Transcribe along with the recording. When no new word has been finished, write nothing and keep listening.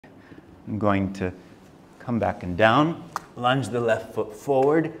I'm going to come back and down, lunge the left foot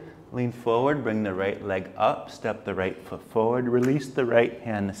forward, lean forward, bring the right leg up, step the right foot forward, release the right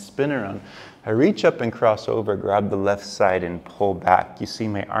hand, spin around. I reach up and cross over, grab the left side and pull back. You see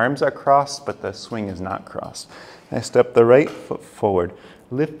my arms are crossed, but the swing is not crossed. I step the right foot forward,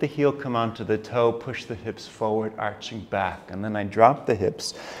 lift the heel, come onto the toe, push the hips forward, arching back. And then I drop the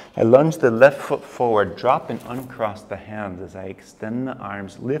hips. I lunge the left foot forward, drop and uncross the hands as I extend the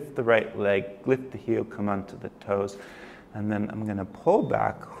arms, lift the right leg, lift the heel, come onto the toes. And then I'm going to pull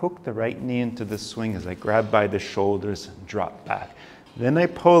back, hook the right knee into the swing as I grab by the shoulders and drop back. Then I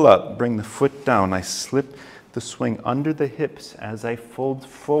pull up, bring the foot down. I slip the swing under the hips as I fold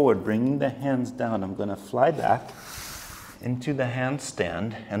forward, bringing the hands down. I'm going to fly back into the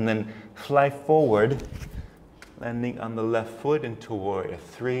handstand and then fly forward, landing on the left foot into warrior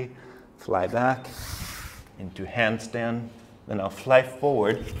three, fly back into handstand, then I'll fly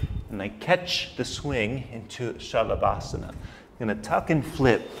forward and I catch the swing into Shalabhasana. I'm going to tuck and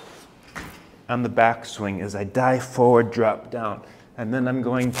flip on the back swing as I dive forward, drop down, and then I'm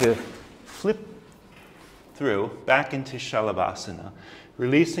going to flip through back into Shalabhasana,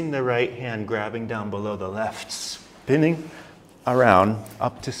 releasing the right hand, grabbing down below the left, spinning around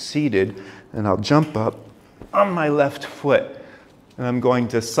up to seated, and I'll jump up on my left foot, and I'm going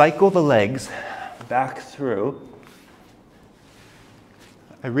to cycle the legs back through.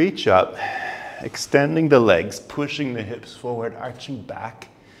 I reach up, extending the legs, pushing the hips forward, arching back.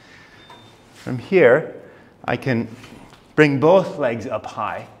 From here, I can bring both legs up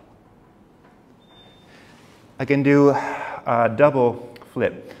high. I can do a double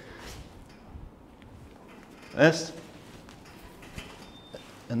flip. This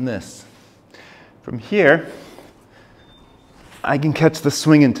and this. From here, I can catch the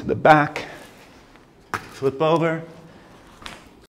swing into the back, flip over,